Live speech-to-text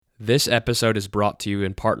This episode is brought to you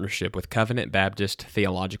in partnership with Covenant Baptist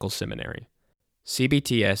Theological Seminary.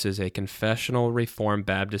 CBTS is a confessional Reformed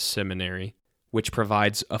Baptist seminary which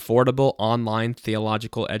provides affordable online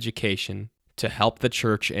theological education to help the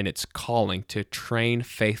church in its calling to train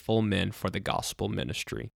faithful men for the gospel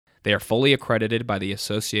ministry. They are fully accredited by the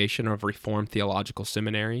Association of Reformed Theological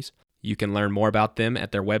Seminaries. You can learn more about them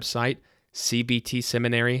at their website,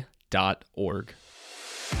 cbtseminary.org.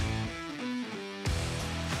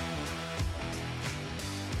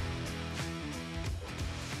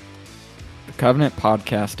 The Covenant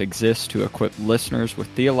Podcast exists to equip listeners with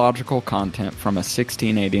theological content from a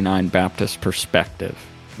 1689 Baptist perspective.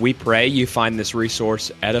 We pray you find this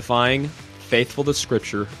resource edifying, faithful to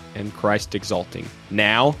Scripture, and Christ exalting.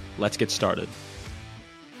 Now, let's get started.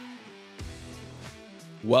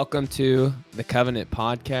 Welcome to the Covenant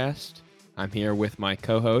Podcast. I'm here with my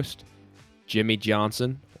co-host, Jimmy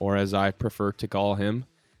Johnson, or as I prefer to call him,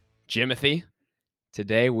 Jimothy.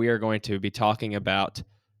 Today we are going to be talking about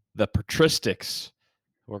the patristics.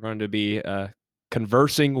 We're going to be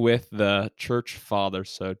conversing with the church fathers.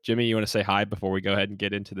 So, Jimmy, you want to say hi before we go ahead and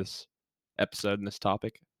get into this episode and this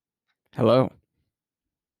topic? Hello.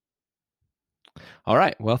 All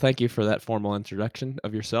right. Well, thank you for that formal introduction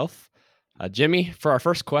of yourself. Jimmy, for our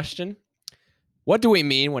first question, what do we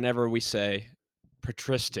mean whenever we say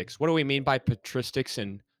patristics? What do we mean by patristics,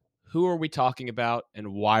 and who are we talking about,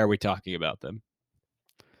 and why are we talking about them?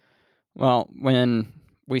 Well, when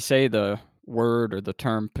we say the word or the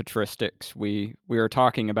term patristics, we are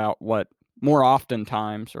talking about what more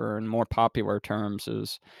oftentimes, or in more popular terms,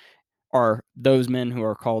 are those men who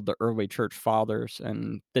are called the early church fathers.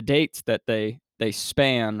 And the dates that they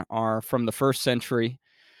span are from the 1st century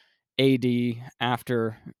AD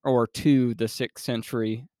after or to the 6th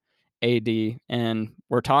century AD. And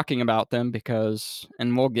we're talking about them because,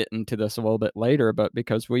 and we'll get into this a little bit later, but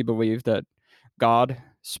because we believe that God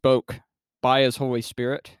spoke by his Holy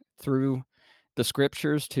Spirit through the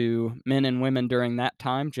scriptures to men and women during that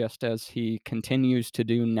time, just as he continues to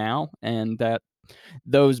do now, and that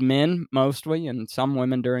those men mostly, and some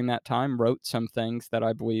women during that time, wrote some things that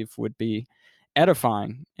I believe would be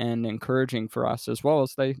edifying and encouraging for us, as well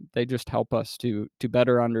as they just help us to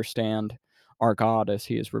better understand our God as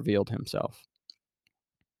he has revealed himself.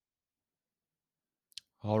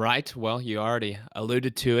 All right. Well, you already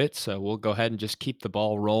alluded to it, so we'll go ahead and just keep the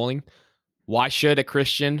ball rolling. Why should a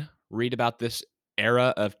Christian read about this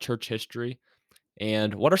era of church history?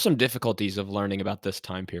 And what are some difficulties of learning about this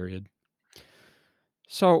time period?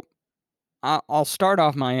 So I'll start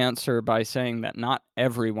off my answer by saying that not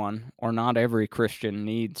everyone or not every Christian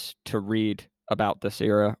needs to read about this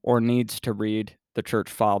era or needs to read the church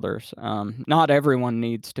fathers. Not everyone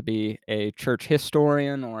needs to be a church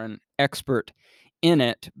historian or an expert in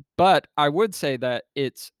it, but I would say that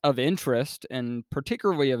it's of interest, and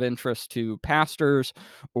particularly of interest to pastors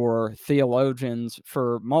or theologians,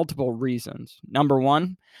 for multiple reasons. Number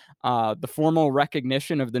one, the formal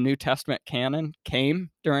recognition of the New Testament canon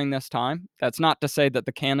came during this time. That's not to say that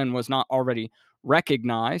the canon was not already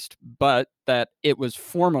recognized, but that it was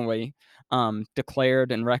formally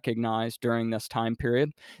declared and recognized during this time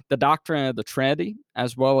period. The doctrine of the Trinity,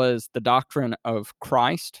 as well as the doctrine of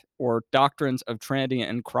Christ, or doctrines of Trinity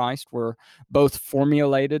and Christ, were both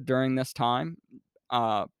formulated during this time.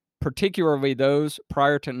 Particularly those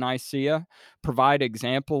prior to Nicaea, provide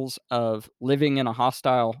examples of living in a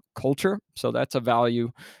hostile culture. So that's a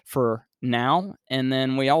value for now. And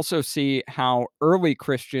then we also see how early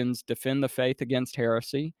Christians defend the faith against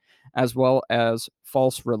heresy, as well as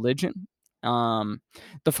false religion.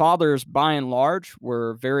 The fathers, by and large,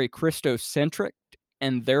 were very Christocentric,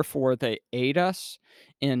 and therefore they aid us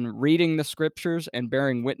in reading the scriptures and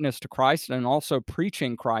bearing witness to Christ, and also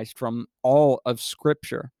preaching Christ from all of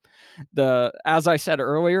Scripture. As I said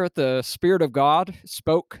earlier, the Spirit of God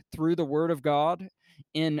spoke through the Word of God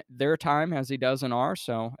in their time as he does in ours.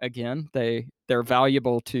 So again, they're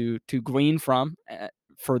valuable to glean from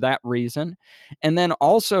for that reason. And then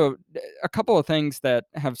also a couple of things that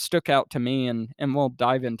have stuck out to me, and we'll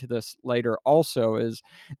dive into this later also, is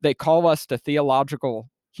they call us to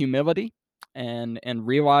theological humility and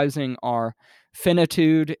realizing our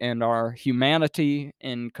finitude and our humanity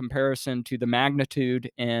in comparison to the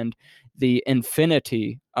magnitude and the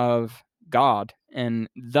infinity of God. And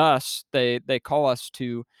thus they call us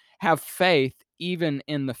to have faith even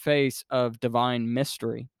in the face of divine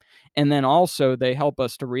mystery. And then also they help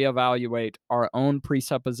us to reevaluate our own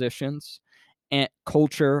presuppositions and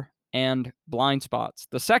culture and blind spots.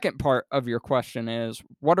 The second part of your question is,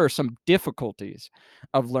 what are some difficulties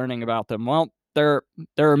of learning about them? Well, there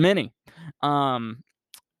are many. One,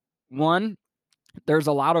 There's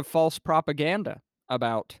a lot of false propaganda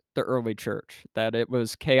about the early church, that it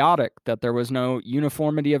was chaotic, that there was no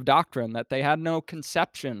uniformity of doctrine, that they had no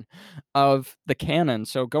conception of the canon.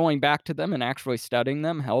 So going back to them and actually studying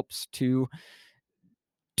them helps to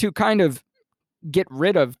kind of get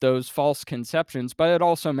rid of those false conceptions, but it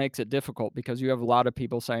also makes it difficult because you have a lot of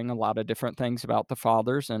people saying a lot of different things about the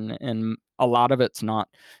fathers, and a lot of it's not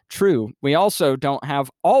true. We also don't have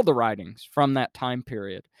all the writings from that time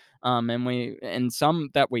period. And some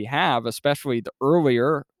that we have, especially the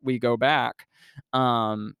earlier we go back,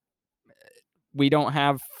 um, we don't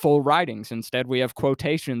have full writings. Instead, we have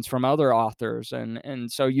quotations from other authors,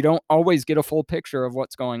 and so you don't always get a full picture of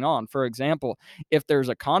what's going on. For example, if there's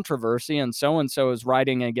a controversy and so is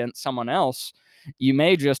writing against someone else, you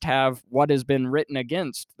may just have what has been written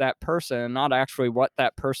against that person and not actually what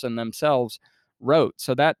that person themselves wrote.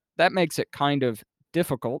 So that makes it kind of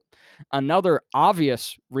difficult. Another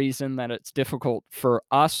obvious reason that it's difficult for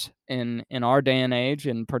us in our day and age,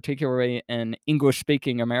 and particularly in English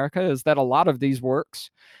speaking America, is that a lot of these works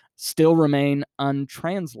still remain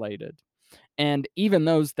untranslated. And even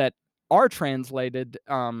those that are translated,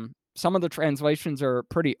 some of the translations are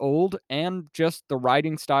pretty old, and just the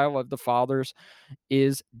writing style of the fathers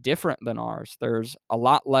is different than ours. There's a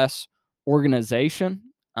lot less organization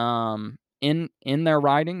in their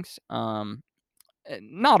writings.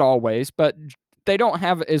 Not always, but they don't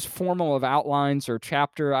have as formal of outlines or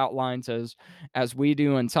chapter outlines as we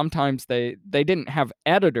do, and sometimes they didn't have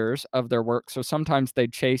editors of their work, so sometimes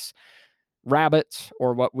they'd chase rabbits,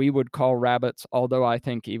 or what we would call rabbits, although I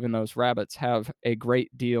think even those rabbits have a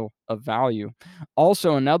great deal of value.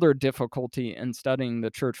 Also, another difficulty in studying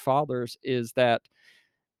the church fathers is that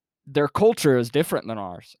their culture is different than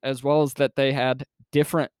ours, as well as that they had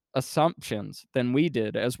different assumptions than we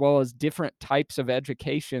did, as well as different types of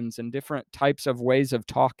educations and different types of ways of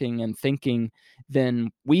talking and thinking than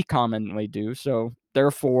we commonly do. So,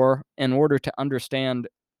 therefore, in order to understand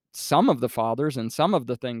some of the fathers and some of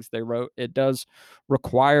the things they wrote, it does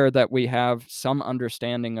require that we have some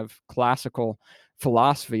understanding of classical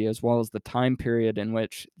philosophy as well as the time period in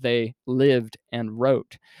which they lived and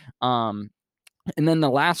wrote. Um, and then the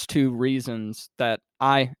last two reasons that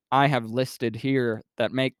I have listed here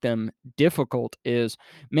that make them difficult is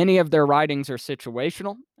many of their writings are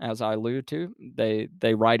situational, as I alluded to.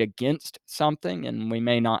 They write against something, and we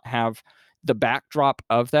may not have the backdrop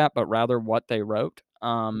of that, but rather what they wrote.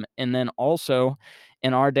 And then also,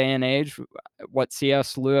 in our day and age, what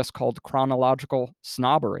C.S. Lewis called chronological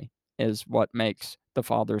snobbery is what makes the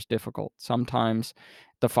fathers difficult. Sometimes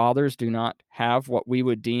the fathers do not have what we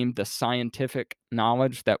would deem the scientific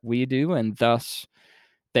knowledge that we do, and thus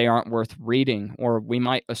they aren't worth reading, or we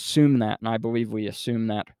might assume that, and I believe we assume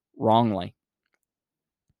that wrongly.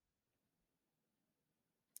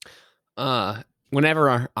 Uh,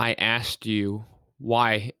 Whenever I asked you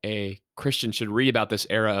why a Christian should read about this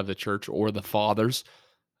era of the church or the fathers,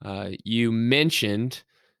 you mentioned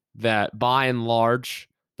that by and large,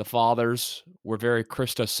 the fathers were very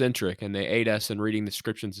Christocentric and they aid us in reading the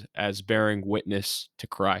scriptures as bearing witness to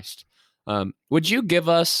Christ. Would you give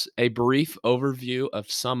us a brief overview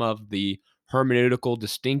of some of the hermeneutical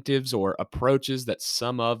distinctives or approaches that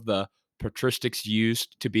some of the patristics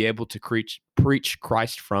used to be able to preach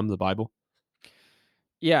Christ from the Bible?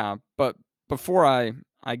 Yeah, but before I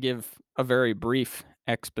give a very brief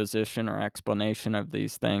exposition or explanation of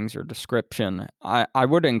these things or description, I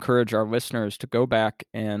would encourage our listeners to go back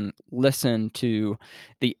and listen to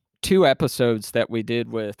the two episodes that we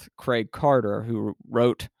did with Craig Carter, who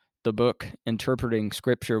wrote the book Interpreting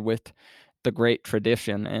Scripture with the Great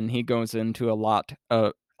Tradition, and he goes into a lot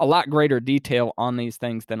greater detail on these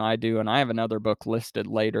things than I do, and I have another book listed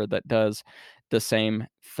later that does the same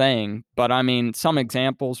thing. But I mean, some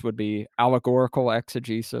examples would be allegorical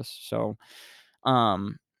exegesis. So,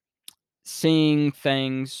 um, seeing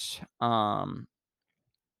things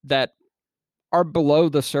that are below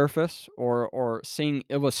the surface, or seeing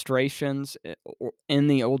illustrations in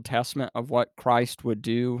the Old Testament of what Christ would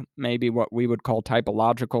do, maybe what we would call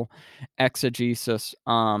typological exegesis.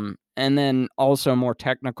 And then also more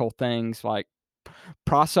technical things like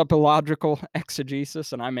prosopological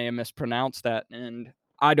exegesis, and I may have mispronounced that, and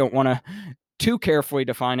I don't want to too carefully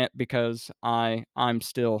define it because I'm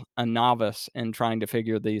still a novice in trying to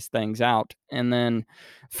figure these things out. And then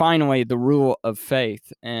finally, the rule of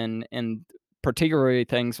faith, and particularly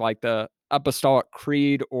things like the Apostolic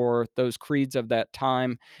Creed or those creeds of that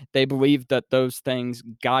time. They believed that those things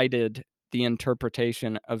guided the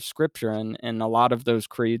interpretation of Scripture, and a lot of those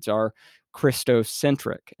creeds are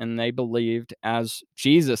Christocentric, and they believed, as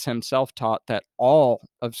Jesus himself taught, that all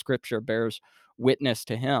of Scripture bears witness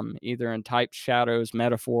to him, either in types, shadows,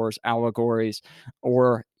 metaphors, allegories,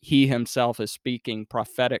 or he himself is speaking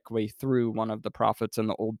prophetically through one of the prophets in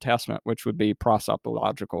the Old Testament, which would be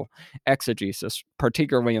prosopological exegesis,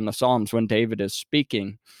 particularly in the Psalms when David is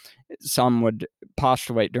speaking. Some would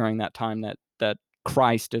postulate during that time that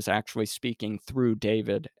Christ is actually speaking through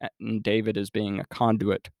David, and David is being a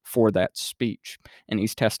conduit for that speech, and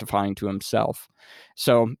he's testifying to himself.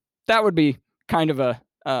 So that would be kind of a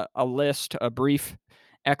list, a brief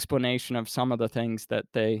explanation of some of the things that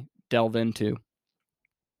they delve into.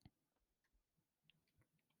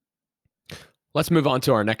 Let's move on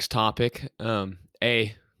to our next topic.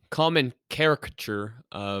 A common caricature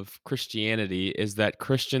of Christianity is that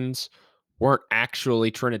Christians weren't actually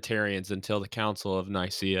Trinitarians until the Council of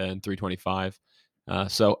Nicaea in 325.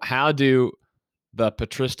 So, how do the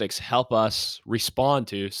patristics help us respond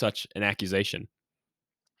to such an accusation?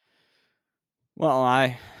 Well,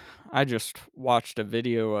 I just watched a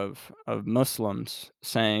video of Muslims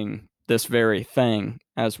saying this very thing,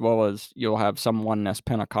 as well as you'll have some oneness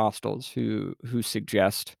Pentecostals who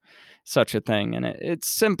suggest such a thing, and it's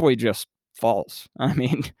simply just false. I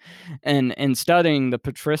mean, and in studying the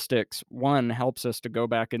patristics, one helps us to go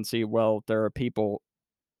back and see, well, there are people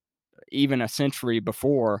even a century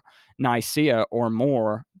before Nicaea or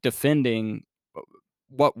more defending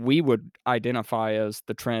what we would identify as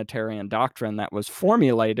the Trinitarian doctrine that was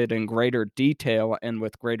formulated in greater detail and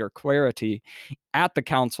with greater clarity at the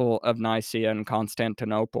Council of Nicaea in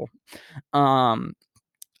Constantinople. Um,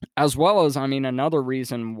 as well as, I mean, another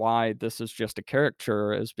reason why this is just a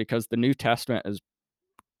caricature is because the New Testament is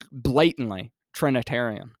blatantly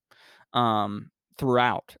Trinitarian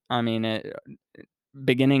throughout. I mean,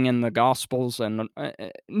 beginning in the Gospels and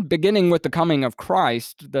beginning with the coming of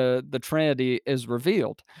Christ, the Trinity is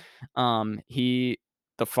revealed. He,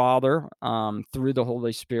 the Father, through the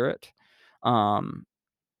Holy Spirit, um,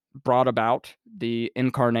 brought about the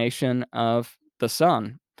incarnation of the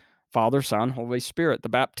Son. Father, Son, Holy Spirit. The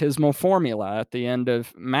baptismal formula at the end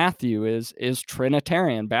of Matthew is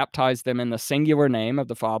Trinitarian. Baptize them in the singular name of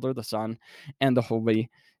the Father, the Son, and the Holy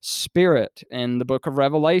Spirit. In the book of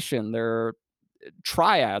Revelation, there are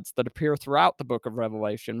triads that appear throughout the book of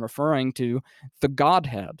Revelation referring to the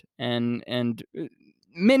Godhead, and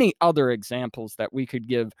many other examples that we could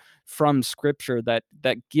give from scripture that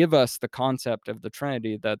give us the concept of the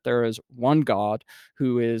Trinity, that there is one God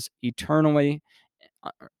who is eternally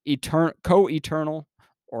co-eternal,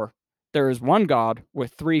 or there is one God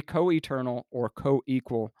with three co-eternal or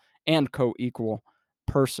co-equal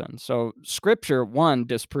persons. So scripture, one,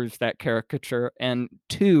 disproves that caricature, and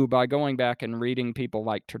two, by going back and reading people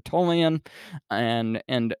like Tertullian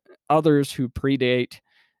and others who predate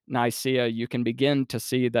Nicaea, you can begin to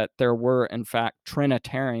see that there were in fact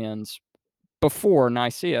Trinitarians before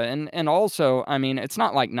Nicaea. And also, I mean, it's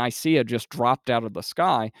not like Nicaea just dropped out of the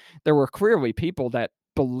sky. There were clearly people that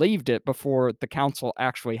believed it before the council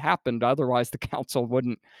actually happened. Otherwise, the council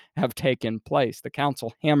wouldn't have taken place. The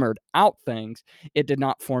council hammered out things. It did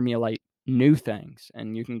not formulate new things.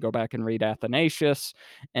 And you can go back and read Athanasius,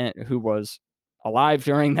 who was alive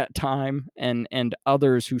during that time, and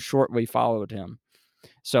others who shortly followed him.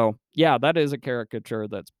 So, yeah, that is a caricature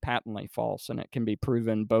that's patently false, and it can be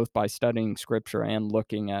proven both by studying scripture and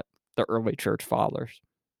looking at the early church fathers.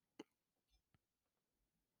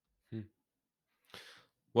 Hmm.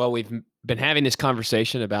 Well, we've been having this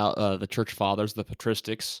conversation about the church fathers, the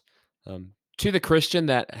patristics. To the Christian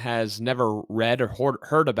that has never read or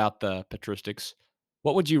heard about the patristics,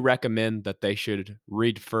 what would you recommend that they should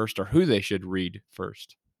read first, or who they should read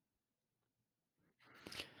first?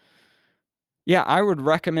 Yeah, I would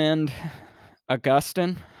recommend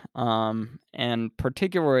Augustine, and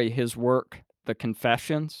particularly his work, The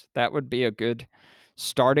Confessions. That would be a good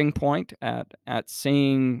starting point at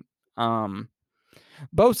seeing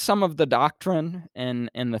both some of the doctrine and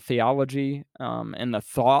the theology, and the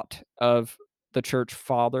thought of the church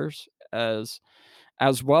fathers, as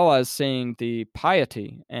well as seeing the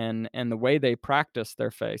piety and the way they practice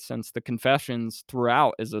their faith, since the Confessions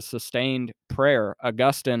throughout is a sustained prayer.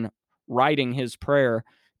 Augustine writing his prayer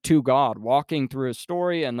to God, walking through his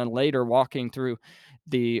story, and then later walking through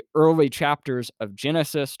the early chapters of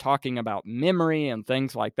Genesis, talking about memory and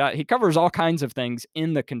things like that. He covers all kinds of things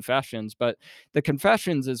in the Confessions, but the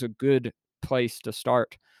Confessions is a good place to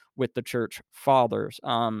start with the church fathers.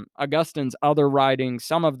 Augustine's other writings,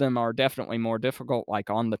 some of them are definitely more difficult, like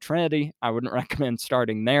on the Trinity. I wouldn't recommend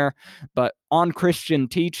starting there, but On Christian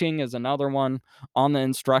Teaching is another one, on the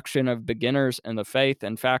instruction of beginners in the faith.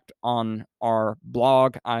 In fact, on our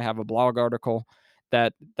blog, I have a blog article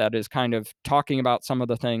that is kind of talking about some of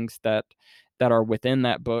the things that are within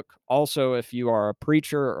that book. Also, if you are a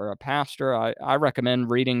preacher or a pastor, I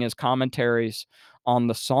recommend reading his commentaries on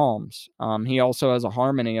the Psalms. He also has a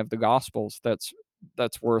harmony of the Gospels that's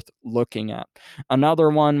worth looking at.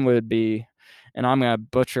 Another one would be, and I'm going to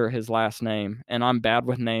butcher his last name, and I'm bad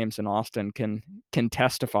with names, and Austin can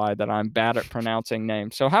testify that I'm bad at pronouncing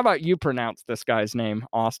names. So how about you pronounce this guy's name,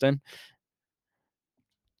 Austin?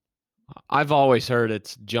 I've always heard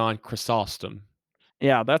it's John Chrysostom.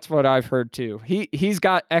 Yeah, that's what I've heard too. He's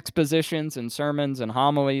got expositions and sermons and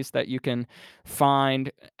homilies that you can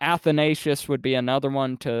find. Athanasius would be another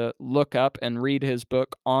one to look up and read his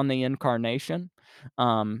book on the Incarnation.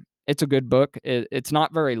 It's a good book. It's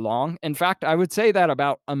not very long. In fact, I would say that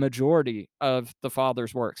about a majority of the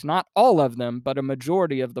Father's works. Not all of them, but a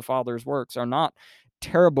majority of the Father's works are not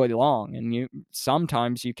terribly long, and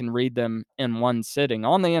sometimes you can read them in one sitting.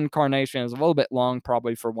 On the Incarnation is a little bit long,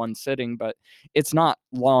 probably for one sitting, but it's not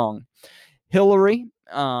long. Hilary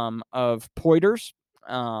of Poitiers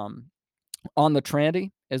on the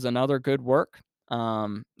Trinity is another good work.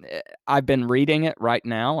 I've been reading it right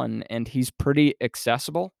now, and he's pretty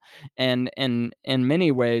accessible. And in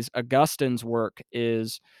many ways, Augustine's work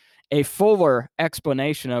is a fuller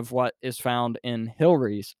explanation of what is found in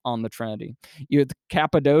Hilary's on the Trinity. You have the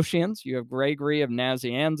Cappadocians, you have Gregory of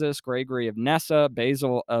Nazianzus, Gregory of Nyssa,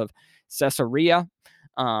 Basil of Caesarea,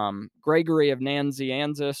 Gregory of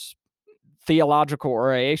Nazianzus, Theological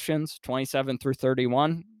Orations 27 through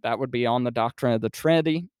 31. That would be on the doctrine of the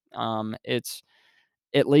Trinity. It's,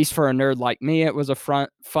 at least for a nerd like me, it was a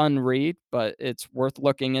fun read, but it's worth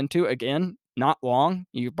looking into. Again, not long.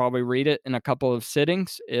 You could probably read it in a couple of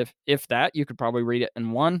sittings. If that, you could probably read it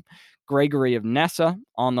in one. Gregory of Nyssa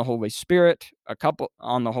on the Holy Spirit, a couple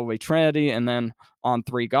on the Holy Trinity, and then on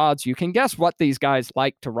three gods. You can guess what these guys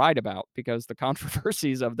like to write about, because the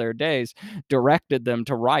controversies of their days directed them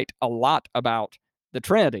to write a lot about the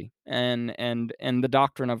Trinity and the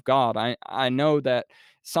doctrine of God. I know that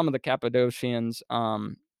some of the Cappadocians,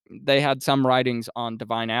 they had some writings on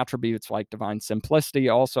divine attributes like divine simplicity.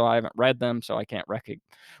 Also, I haven't read them, so I can't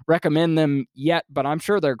recommend them yet, but I'm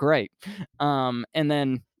sure they're great. And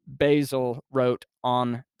then Basil wrote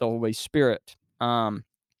on the Holy Spirit.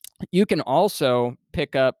 You can also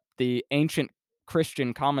pick up the ancient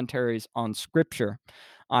Christian commentaries on Scripture.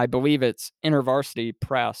 I believe it's InterVarsity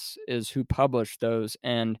Press is who published those,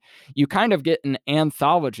 and you kind of get an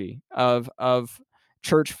anthology of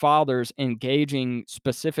church fathers engaging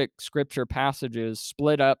specific scripture passages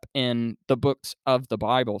split up in the books of the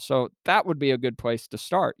Bible. So that would be a good place to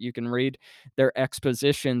start. You can read their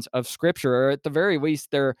expositions of scripture, or at the very least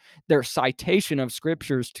their citation of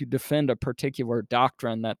scriptures to defend a particular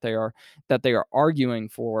doctrine that they are arguing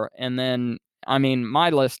for. And then, I mean, my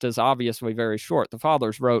list is obviously very short. The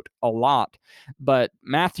fathers wrote a lot, but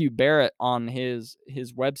Matthew Barrett on his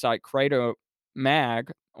website Credo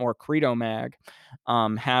Mag, or Credo Mag,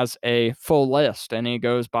 has a full list, and he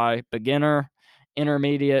goes by beginner,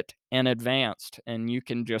 intermediate, and advanced, and you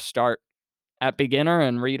can just start at beginner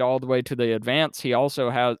and read all the way to the advanced. He also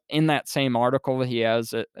has, in that same article, he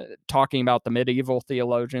has talking about the medieval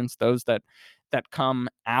theologians, those that come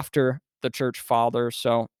after the church fathers.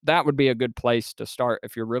 So that would be a good place to start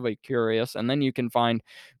if you're really curious. And then you can find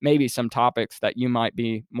maybe some topics that you might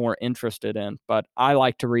be more interested in. But I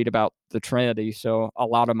like to read about the Trinity, so a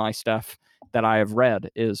lot of my stuff that I have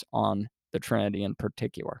read is on the Trinity in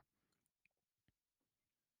particular.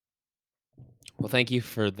 Well, thank you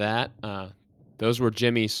for that. Those were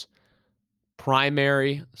Jimmy's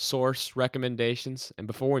primary source recommendations. And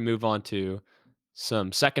before we move on to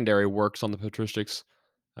some secondary works on the patristics,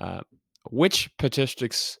 uh, which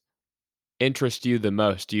patristics interest you the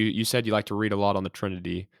most? You said you like to read a lot on the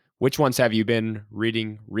Trinity. Which ones have you been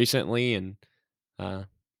reading recently? And uh,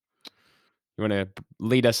 you want to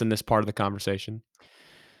lead us in this part of the conversation?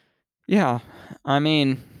 Yeah, I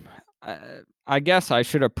mean, I guess I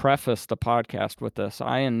should have prefaced the podcast with this.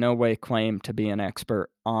 I in no way claim to be an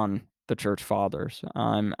expert on the church fathers.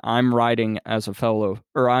 I'm writing as a fellow,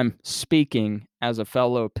 or I'm speaking as a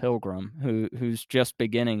fellow pilgrim who's just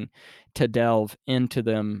beginning to delve into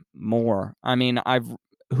them more. I mean,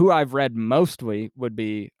 who I've read mostly would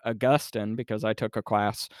be Augustine, because I took a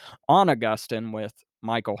class on Augustine with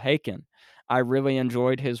Michael Haken. I really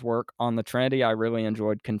enjoyed his work on the Trinity. I really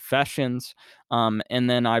enjoyed Confessions. And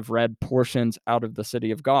then I've read portions out of the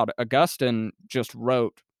City of God. Augustine just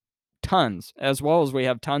wrote tons, as well as we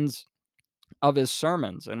have tons of his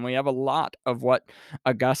sermons. And we have a lot of what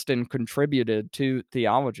Augustine contributed to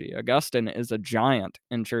theology. Augustine is a giant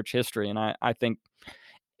in church history. And I think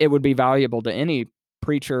it would be valuable to any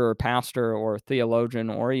preacher or pastor or theologian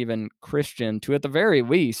or even Christian to, at the very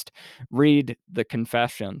least, read the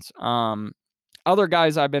Confessions. Other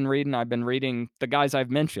guys I've been reading the guys I've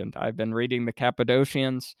mentioned. I've been reading the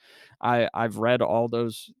Cappadocians. I've read all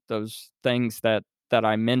those things that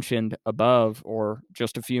I mentioned above or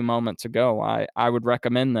just a few moments ago. I would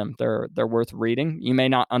recommend them. They're worth reading. You may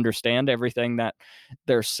not understand everything that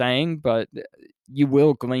they're saying, but you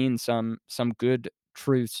will glean some good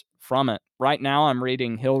truths from it. Right now I'm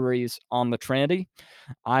reading Hillary's On the Trinity.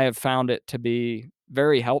 I have found it to be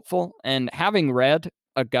very helpful, and having read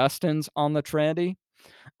Augustine's On the Trinity,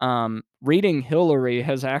 reading Hilary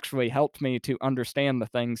has actually helped me to understand the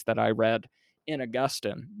things that I read in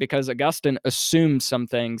Augustine, because Augustine assumes some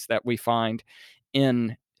things that we find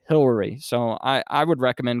in Hilary. So I would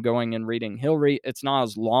recommend going and reading Hilary. It's not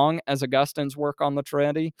as long as Augustine's work on the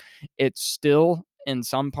Trinity. It's still in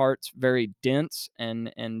some parts very dense,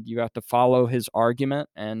 and you have to follow his argument,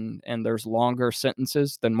 and there's longer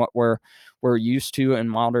sentences than what we're used to in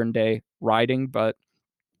modern day writing. But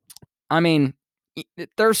I mean,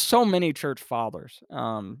 there's so many church fathers,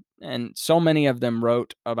 and so many of them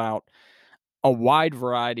wrote about a wide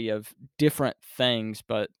variety of different things,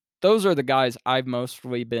 but those are the guys I've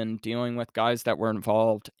mostly been dealing with, guys that were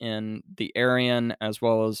involved in the Arian as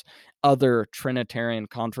well as other Trinitarian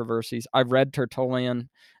controversies. I've read Tertullian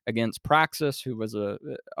against Praxis, who was a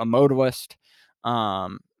modalist.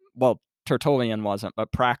 Um, well, Tertullian wasn't,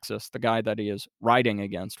 but Praxis, the guy that he is writing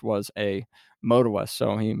against, was a modalist.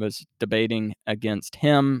 So he was debating against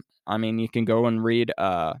him. I mean, you can go and read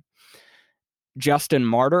Justin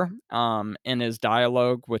Martyr in his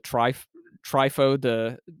dialogue with Trypho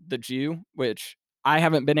the Jew, which I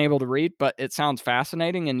haven't been able to read, but it sounds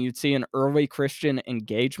fascinating. And you'd see an early Christian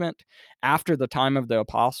engagement after the time of the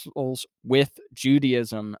apostles with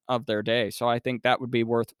Judaism of their day. So I think that would be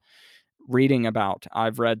worth reading about.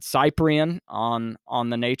 I've read Cyprian on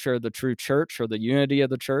the nature of the true church or the unity of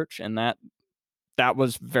the church, and that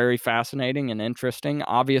was very fascinating and interesting.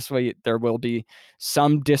 Obviously, there will be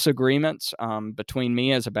some disagreements between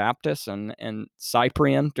me as a Baptist and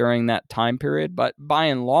Cyprian during that time period, but by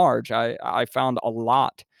and large, I found a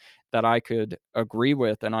lot that I could agree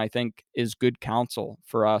with, and I think is good counsel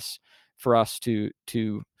for us to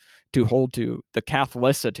hold to the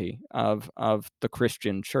Catholicity of the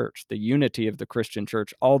Christian church, the unity of the Christian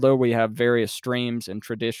church. Although we have various streams and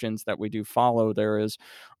traditions that we do follow, there is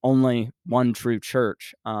only one true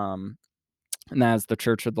church, and that is the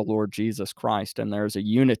church of the Lord Jesus Christ. And there's a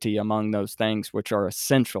unity among those things which are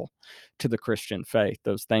essential to the Christian faith,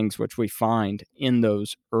 those things which we find in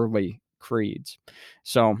those early creeds.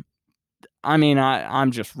 So, I mean,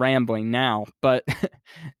 I'm just rambling now, but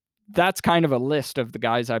that's kind of a list of the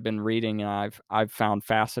guys I've been reading and I've found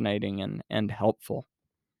fascinating and helpful.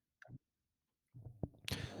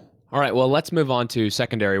 All right, well, let's move on to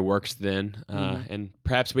secondary works then. Mhm. And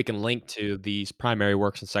perhaps we can link to these primary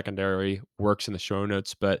works and secondary works in the show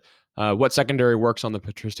notes. But what secondary works on the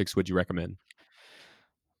patristics would you recommend?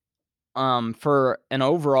 For an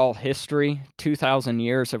overall history, 2,000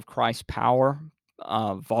 Years of Christ's Power,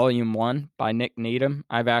 Volume 1 by Nick Needham.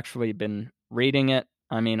 I've actually been reading it.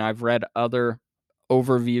 I mean, I've read other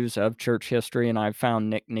overviews of church history, and I've found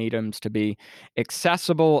Nick Needham's to be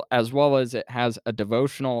accessible, as well as it has a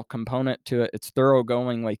devotional component to it. It's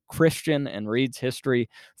thoroughgoingly Christian and reads history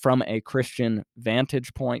from a Christian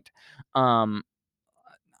vantage point. Um,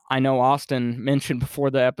 I know Austin mentioned before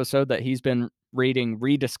the episode that he's been reading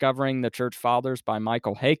Rediscovering the Church Fathers by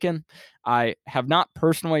Michael Haykin. I have not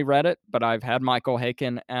personally read it, but I've had Michael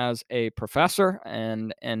Haykin as a professor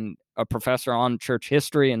and a professor on church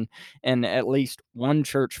history and at least one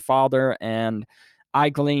church father, and I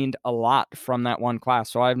gleaned a lot from that one class.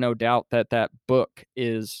 So I have no doubt that that book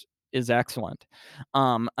is excellent.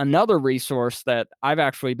 Another resource that I've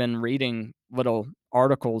actually been reading little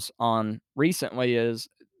articles on recently is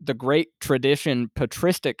the Great Tradition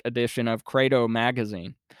Patristic edition of Credo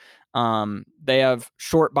magazine. They have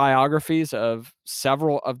short biographies of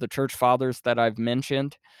several of the church fathers that I've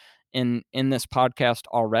mentioned in this podcast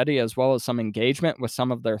already, as well as some engagement with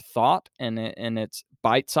some of their thought, and it's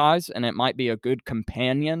bite size, and it might be a good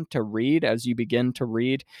companion to read as you begin to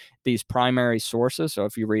read these primary sources. So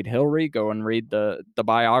if you read Hilary, go and read the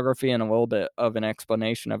biography and a little bit of an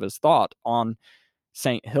explanation of his thought on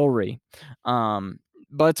St. Hilary. Um,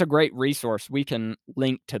 but it's a great resource. We can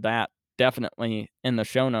link to that definitely in the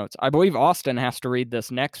show notes. I believe Austin has to read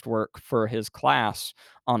this next work for his class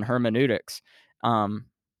on hermeneutics. Um,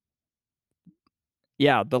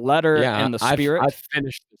 yeah, The Letter Yeah, and the I've Spirit.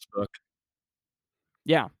 finished this book.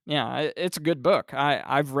 Yeah, yeah, it's a good book.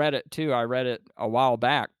 I've read it too. I read it a while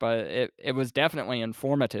back, but it was definitely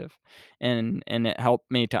informative, and it helped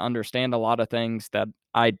me to understand a lot of things that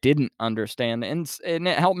I didn't understand, and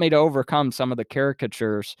it helped me to overcome some of the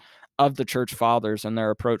caricatures of the church fathers and their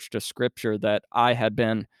approach to scripture that I had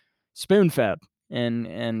been spoon fed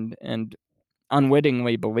and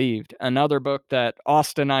unwittingly believed. Another book that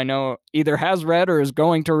Austin, I know, either has read or is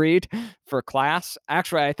going to read for class.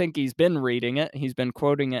 Actually, I think he's been reading it. He's been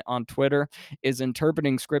quoting it on Twitter. Is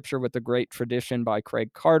Interpreting Scripture with the Great Tradition by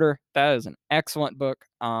Craig Carter. That is an excellent book.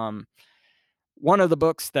 One of the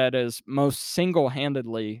books that is most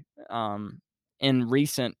single-handedly in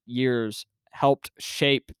recent years helped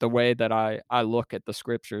shape the way that I look at the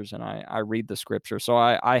scriptures and I read the scripture. So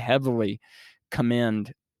I heavily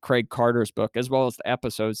commend Craig Carter's book as well as the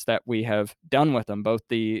episodes that we have done with him, both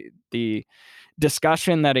the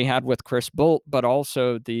discussion that he had with Chris Bolt, but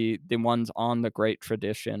also the ones on the Great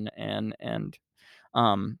Tradition and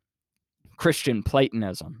um, Christian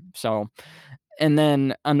Platonism. So and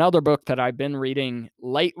then another book that I've been reading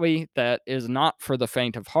lately that is not for the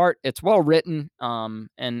faint of heart. It's well written,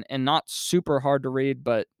 and not super hard to read,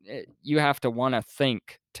 but you have to want to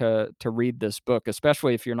think to read this book,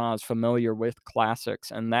 especially if you're not as familiar with classics.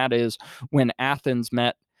 And that is When Athens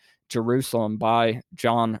Met Jerusalem by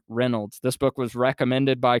John Reynolds. This book was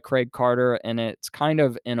recommended by Craig Carter, and it's kind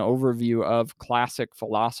of an overview of classic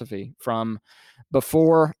philosophy from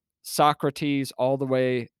before Socrates all the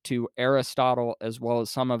way to Aristotle, as well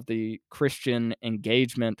as some of the Christian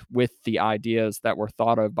engagement with the ideas that were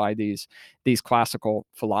thought of by these classical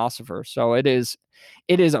philosophers. So it is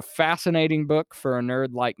a fascinating book for a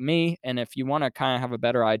nerd like me. And if you want to kind of have a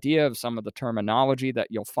better idea of some of the terminology that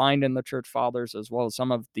you'll find in the church fathers, as well as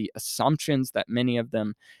some of the assumptions that many of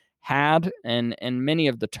them had and many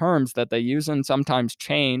of the terms that they use and sometimes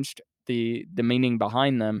changed the meaning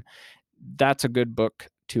behind them, that's a good book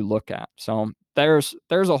to look at. So there's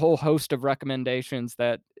a whole host of recommendations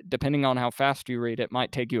that, depending on how fast you read it,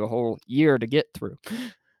 might take you a whole year to get through.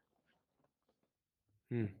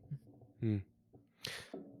 Hmm. Hmm.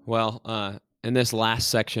 Well, in this last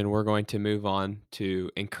section, we're going to move on to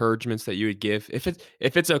encouragements that you would give. If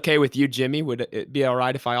it's okay with you, Jimmy, would it be all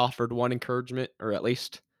right if I offered one encouragement, or at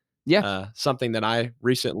least Yeah, something that I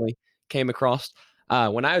recently came across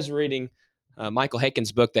when I was reading Michael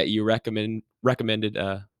Haken's book that you recommended,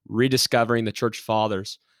 "Rediscovering the Church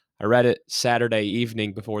Fathers." I read it Saturday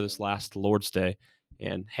evening before this last Lord's Day,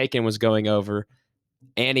 and Haken was going over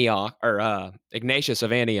Antioch, or Ignatius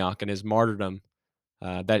of Antioch, and his martyrdom,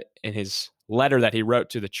 that in his letter that he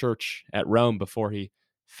wrote to the church at Rome before he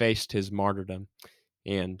faced his martyrdom.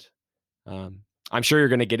 And I'm sure you're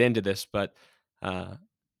going to get into this, but uh,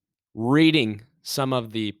 reading some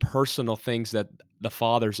of the personal things that the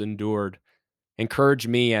fathers endured encouraged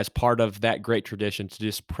me as part of that great tradition to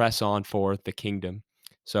just press on for the kingdom.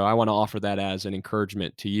 So I want to offer that as an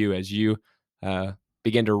encouragement to you as you uh,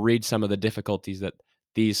 begin to read some of the difficulties that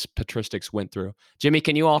these patristics went through. Jimmy,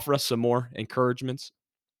 can you offer us some more encouragements?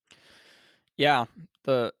 yeah.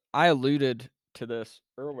 The I alluded to this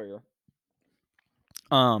earlier.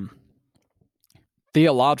 Um,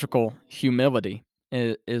 Theological humility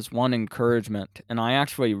is one encouragement, and I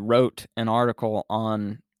actually wrote an article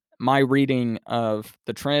on my reading of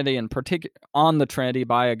the Trinity, and on the Trinity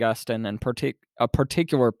by Augustine, and a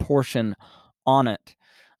particular portion on it.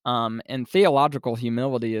 And theological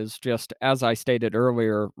humility is just, as I stated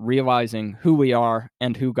earlier, realizing who we are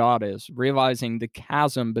and who God is, realizing the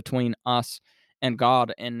chasm between us and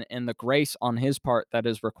God, and the grace on His part that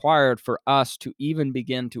is required for us to even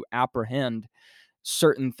begin to apprehend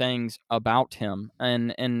certain things about him,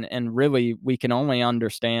 and really we can only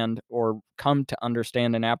understand or come to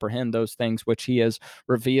understand and apprehend those things which he has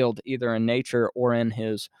revealed either in nature or in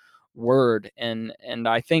his word. And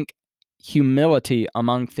I think humility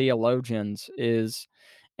among theologians is,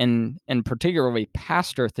 and particularly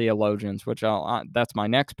pastor theologians, which that's my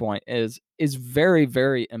next point, is very,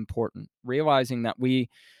 very important, realizing that we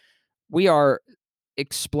are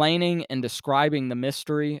explaining and describing the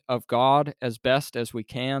mystery of God as best as we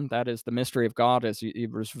can. That is the mystery of God as he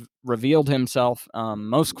revealed himself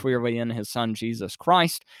most clearly in his son Jesus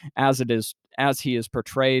Christ, as he is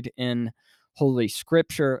portrayed in Holy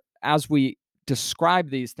Scripture. As we describe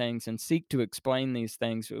these things and seek to explain these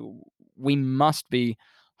things, we must be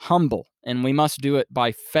humble, and we must do it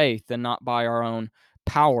by faith and not by our own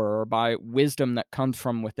power or by wisdom that comes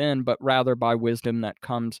from within, but rather by wisdom that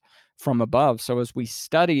comes from above. So as we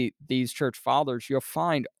study these church fathers, you'll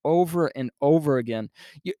find over and over again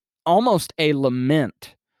almost a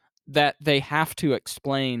lament that they have to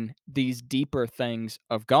explain these deeper things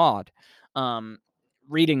of God. Um,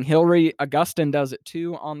 reading Hilary, Augustine does it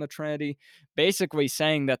too on the Trinity, basically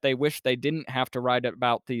saying that they wish they didn't have to write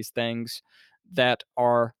about these things that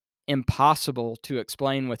are impossible to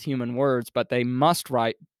explain with human words, but they must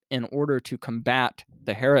write in order to combat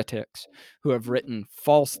the heretics who have written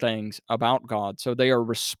false things about God. So they are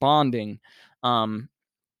responding um,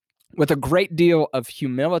 with a great deal of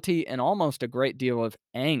humility and almost a great deal of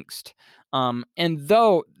angst. And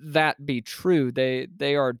though that be true,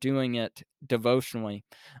 they are doing it devotionally.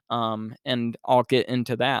 And I'll get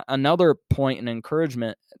into that. Another point and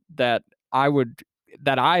encouragement that I would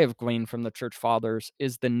that I have gleaned from the church fathers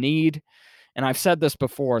is the need, and I've said this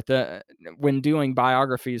before, when doing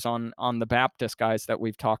biographies on the Baptist guys that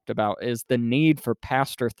we've talked about, is the need for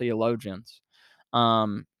pastor theologians.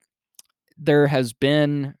 Um, there has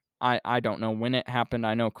been, I don't know when it happened.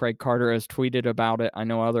 I know Craig Carter has tweeted about it. I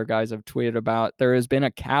know other guys have tweeted about it. There has been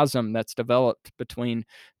a chasm that's developed between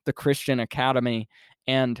the Christian academy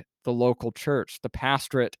and the local church, the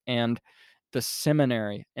pastorate and the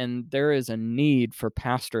seminary, and there is a need for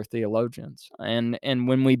pastor theologians. And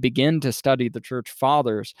when we begin to study the church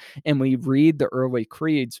fathers and we read the early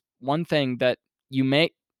creeds, one thing that you may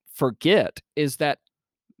forget is that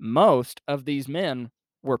most of these men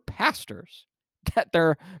were pastors, that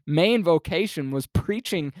their main vocation was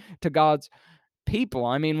preaching to God's people.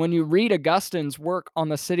 I mean, when you read Augustine's work on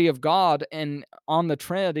the city of God and on the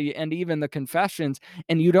Trinity and even the Confessions,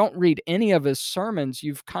 and you don't read any of his sermons,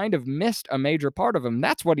 you've kind of missed a major part of him.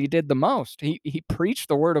 That's what he did the most. He preached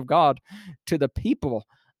the word of God to the people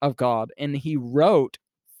of God, and he wrote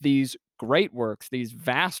these great works, these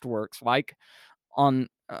vast works, like on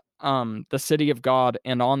the city of God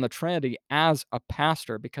and on the Trinity as a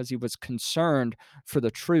pastor, because he was concerned for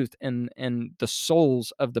the truth and the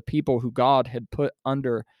souls of the people who God had put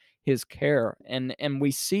under his care. And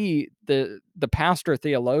we see the pastor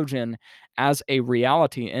theologian as a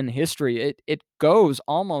reality in history. It goes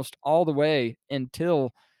almost all the way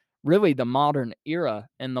until really the modern era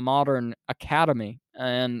and the modern academy.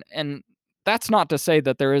 And that's not to say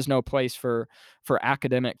that there is no place for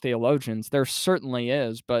academic theologians. There certainly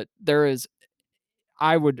is, but there is,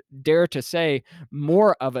 I would dare to say,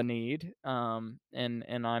 more of a need, and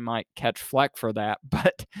I might catch fleck for that,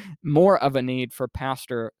 but more of a need for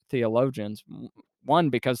pastor theologians. One,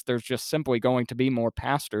 because there's just simply going to be more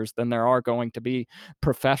pastors than there are going to be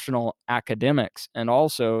professional academics. And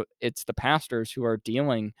also, it's the pastors who are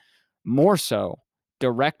dealing more so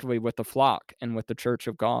directly with the flock and with the church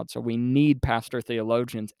of God. So we need pastor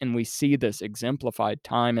theologians, and we see this exemplified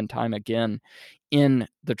time and time again in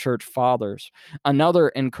the church fathers.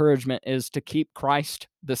 Another encouragement is to keep Christ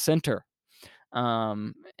the center.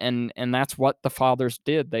 And that's what the fathers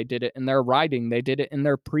did. They did it in their writing. They did it in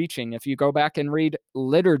their preaching. If you go back and read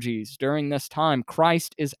liturgies during this time,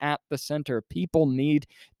 Christ is at the center. People need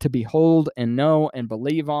to behold and know and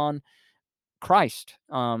believe on Christ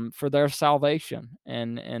for their salvation,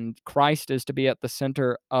 and Christ is to be at the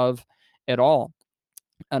center of it all.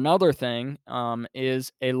 Another thing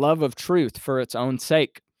is a love of truth for its own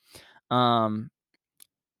sake. Um,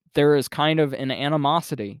 there is kind of an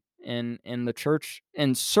animosity in the church,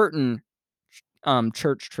 in certain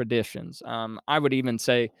church traditions. I would even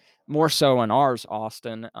say more so in ours,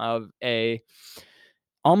 Austin, of a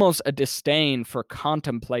almost a disdain for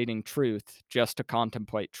contemplating truth just to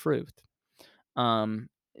contemplate truth. Um,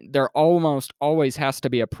 there almost always has to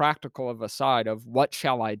be a practical of a side of what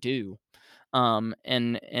shall I do, and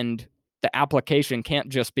the application can't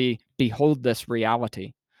just be behold this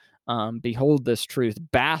reality. Behold this truth,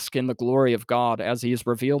 bask in the glory of God as he has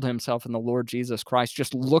revealed himself in the Lord Jesus Christ.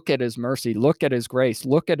 Just look at his mercy, look at his grace,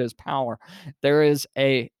 look at his power. There is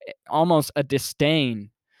almost a disdain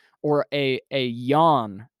or a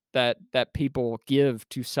yawn that people give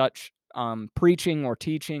to such preaching or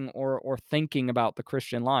teaching or thinking about the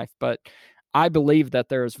Christian life. But I believe that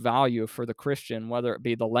there is value for the Christian, whether it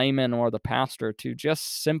be the layman or the pastor, to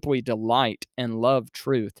just simply delight and love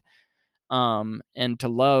truth, and to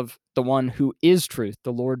love the one who is truth,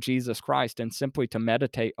 the Lord Jesus Christ, and simply to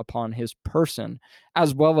meditate upon his person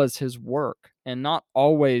as well as his work, and not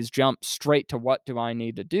always jump straight to what do I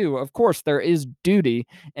need to do. Of course, there is duty,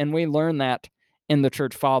 and we learn that in the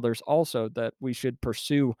church fathers also, that we should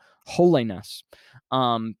pursue holiness,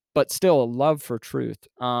 but still a love for truth.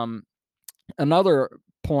 Another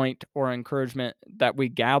point or encouragement that we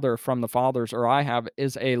gather from the fathers, or I have,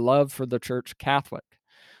 is a love for the church Catholic.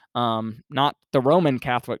 Not the Roman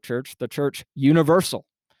Catholic Church, the church universal.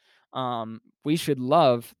 We should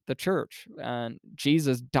love the church, and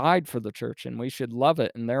Jesus died for the church, and we should love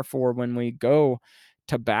it. And therefore, when we go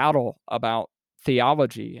to battle about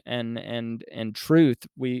theology and truth.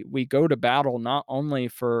 We go to battle not only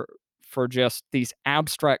for just these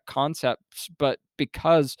abstract concepts, but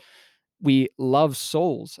because we love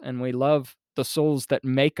souls and we love the souls that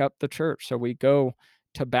make up the church. So we go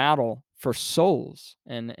to battle for souls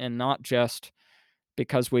and not just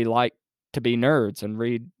because we like to be nerds and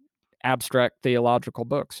read abstract theological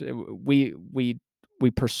books. We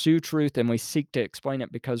pursue truth and we seek to explain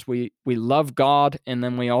it because we love God, and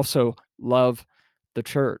then we also love the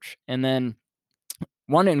church. And then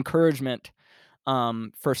one encouragement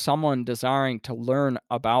for someone desiring to learn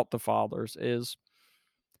about the fathers is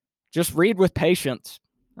just read with patience.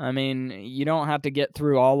 I mean, you don't have to get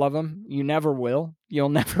through all of them. You never will. You'll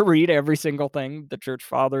never read every single thing the church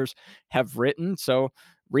fathers have written. So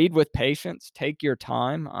read with patience. Take your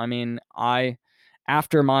time. I mean,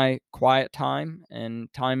 after my quiet time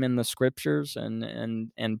and time in the scriptures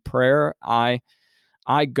and prayer, I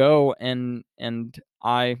go and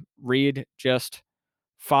I read just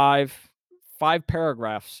five five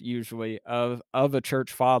paragraphs usually of a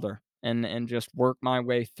church father and just work my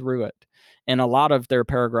way through it. And a lot of their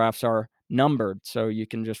paragraphs are numbered, so you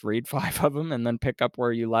can just read five of them and then pick up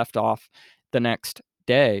where you left off the next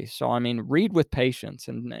day. So I mean, read with patience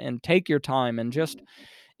and take your time, and just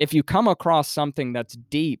if you come across something that's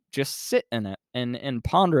deep, just sit in it and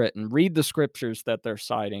ponder it and read the scriptures that they're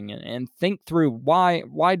citing and think through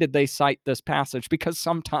why did they cite this passage, because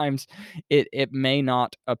sometimes it may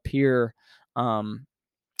not appear um,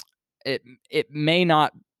 it may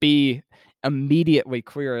not be immediately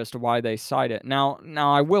clear as to why they cite it. Now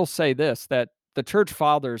I will say this, that the church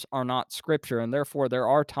fathers are not scripture, and therefore there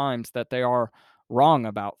are times that they are wrong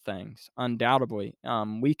about things. Undoubtedly,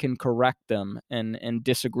 we can correct them and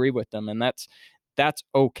disagree with them, and that's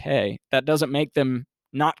okay. That doesn't make them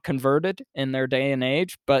not converted in their day and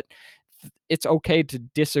age, but it's okay to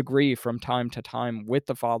disagree from time to time with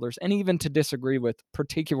the fathers, and even to disagree with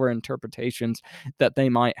particular interpretations that they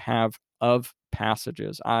might have of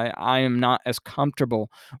passages. I am not as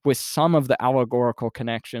comfortable with some of the allegorical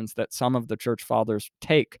connections that some of the church fathers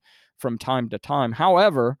take from time to time.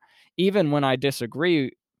 However, even when I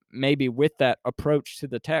disagree maybe with that approach to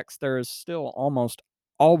the text, there is still almost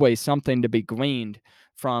always something to be gleaned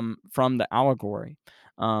from the allegory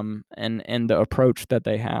and the approach that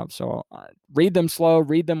they have. So read them slow,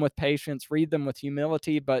 read them with patience, read them with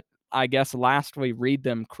humility, but I guess lastly, read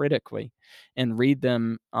them critically and read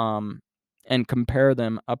them and compare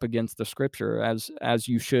them up against the scripture as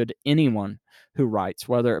you should anyone who writes,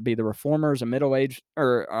 whether it be the reformers, a middle age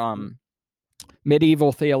or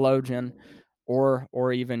medieval theologian,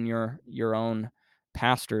 or even your own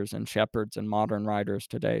pastors and shepherds and modern writers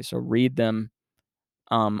today. So read them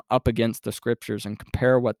up against the scriptures and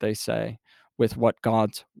compare what they say with what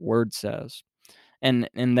God's word says. And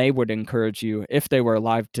they would encourage you, if they were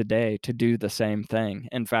alive today, to do the same thing.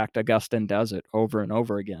 In fact, Augustine does it over and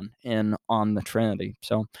over again in On the Trinity.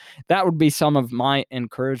 So that would be some of my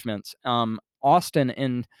encouragements. Austin,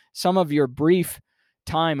 in some of your brief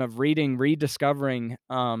time of reading, rediscovering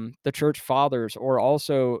the church fathers, or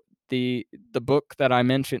also the book that I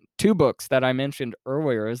mentioned, two books that I mentioned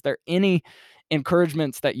earlier, is there any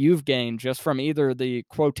encouragements that you've gained just from either the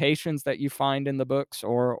quotations that you find in the books,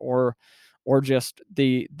 or just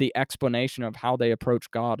the explanation of how they approach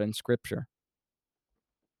God in Scripture?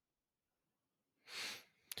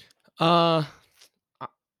 Uh,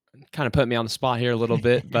 kind of put me on the spot here a little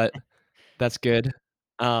bit, but that's good.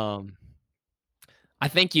 Um, I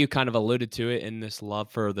think you kind of alluded to it in this love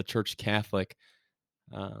for the Church Catholic.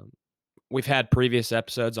 Um, we've had previous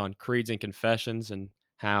episodes on creeds and confessions and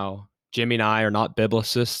how Jimmy and I are not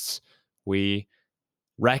biblicists. We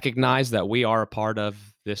recognize that we are a part of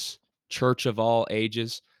this church of all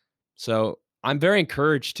ages. So I'm very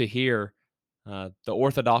encouraged to hear the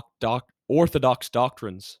orthodox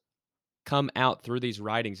doctrines come out through these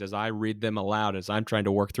writings as I read them aloud, as I'm trying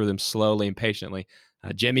to work through them slowly and patiently.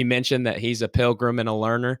 Jimmy mentioned that he's a pilgrim and a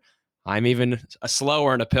learner. I'm even a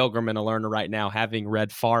slower and a pilgrim and a learner right now, having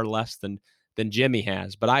read far less than Jimmy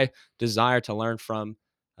has. But I desire to learn from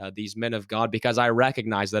these men of God, because I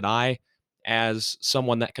recognize that I, as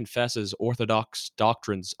someone that confesses orthodox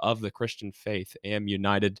doctrines of the Christian faith, am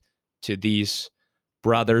united to these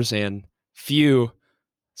brothers and few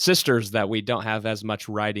sisters that we don't have as much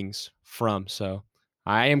writings from. So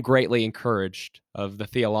I am greatly encouraged of the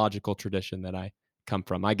theological tradition that I come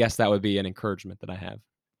from. I guess that would be an encouragement that I have.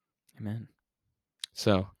 Amen.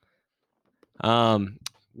 So um,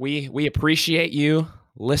 we appreciate you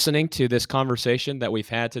listening to this conversation that we've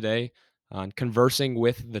had today on conversing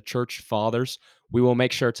with the church fathers. We will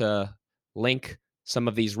make sure to link some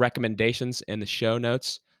of these recommendations in the show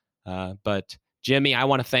notes. But Jimmy, I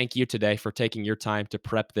want to thank you today for taking your time to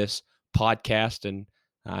prep this podcast, and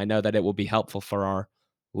I know that it will be helpful for our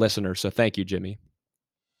listeners. So thank you, Jimmy.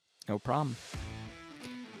 No problem.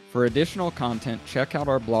 For additional content, check out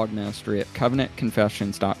our blog ministry at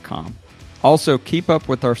covenantconfessions.com. Also, keep up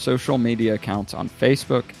with our social media accounts on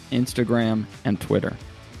Facebook, Instagram, and Twitter.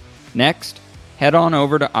 Next, head on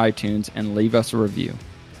over to iTunes and leave us a review.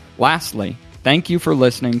 Lastly, thank you for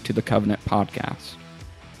listening to the Covenant Podcast.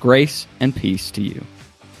 Grace and peace to you.